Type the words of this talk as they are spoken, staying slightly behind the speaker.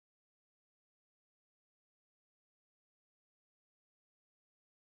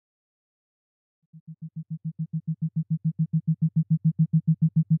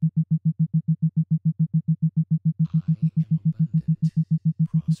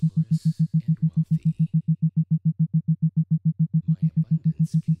prosperous, and wealthy. My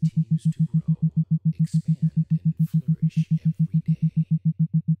abundance continues to grow, expand, and flourish every day.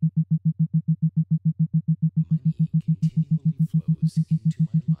 Money continually flows into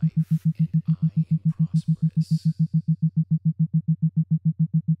my life, and I am prosperous.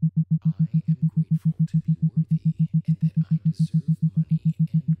 I am grateful to be worthy and that I deserve money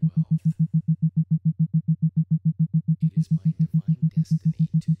and wealth. It is my divine destiny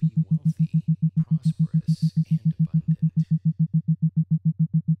to be wealthy, prosperous, and abundant.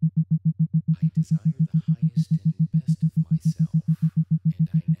 I desire the highest and best of myself, and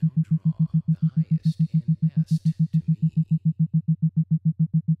I now draw the highest and best to me.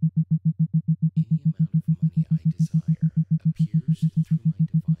 Any amount of money I desire appears through my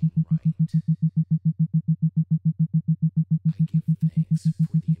divine right. I give thanks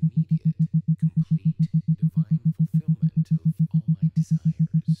for the immediate, complete, divine fulfillment of all my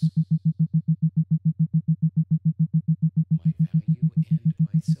desires. My value and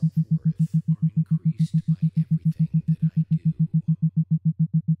my self-worth are increased by everything that I do.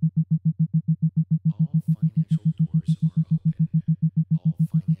 All financial doors are open. All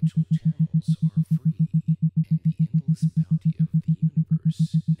financial channels are free, and the endless bounty of the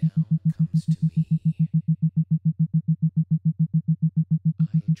universe now comes to me.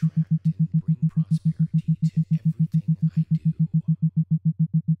 I attract and bring prosperity to everything I do.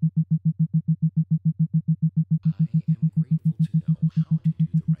 I am grateful to know how to do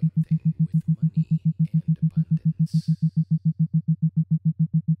the right thing with money and abundance.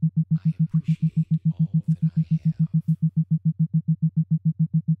 I appreciate all that I have.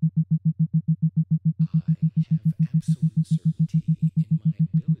 I have absolute certainty in my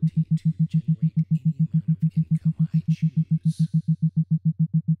ability to generate any amount of income I choose.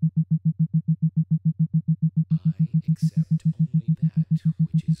 I accept only that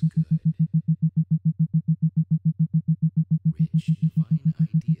which is good. Rich divine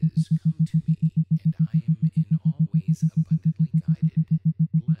ideas come to me, and I am in all ways abundantly guided,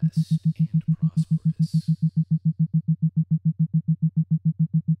 blessed, and prosperous.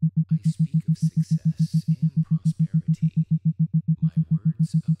 I speak of success and prosperity. My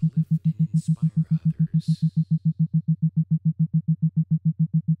words uplift and inspire others.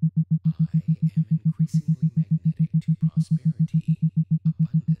 I am increasingly magnetic to prosperity,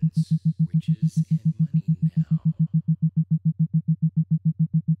 abundance, riches, and money now.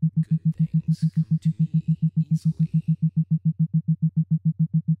 Good things come to me easily.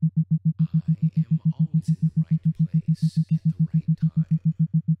 I am always in the right place at the right time.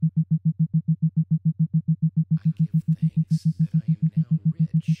 I give thanks that I am now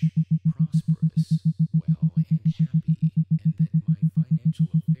rich, prosperous, well, and happy, and that my financial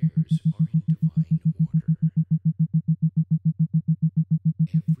affairs are in divine order.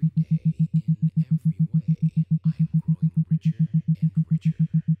 Every day, in every way, I am growing richer and richer.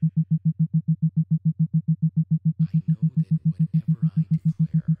 I know that whatever I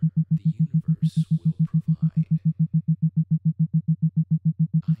declare, the universe will provide.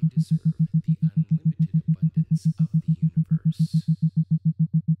 I deserve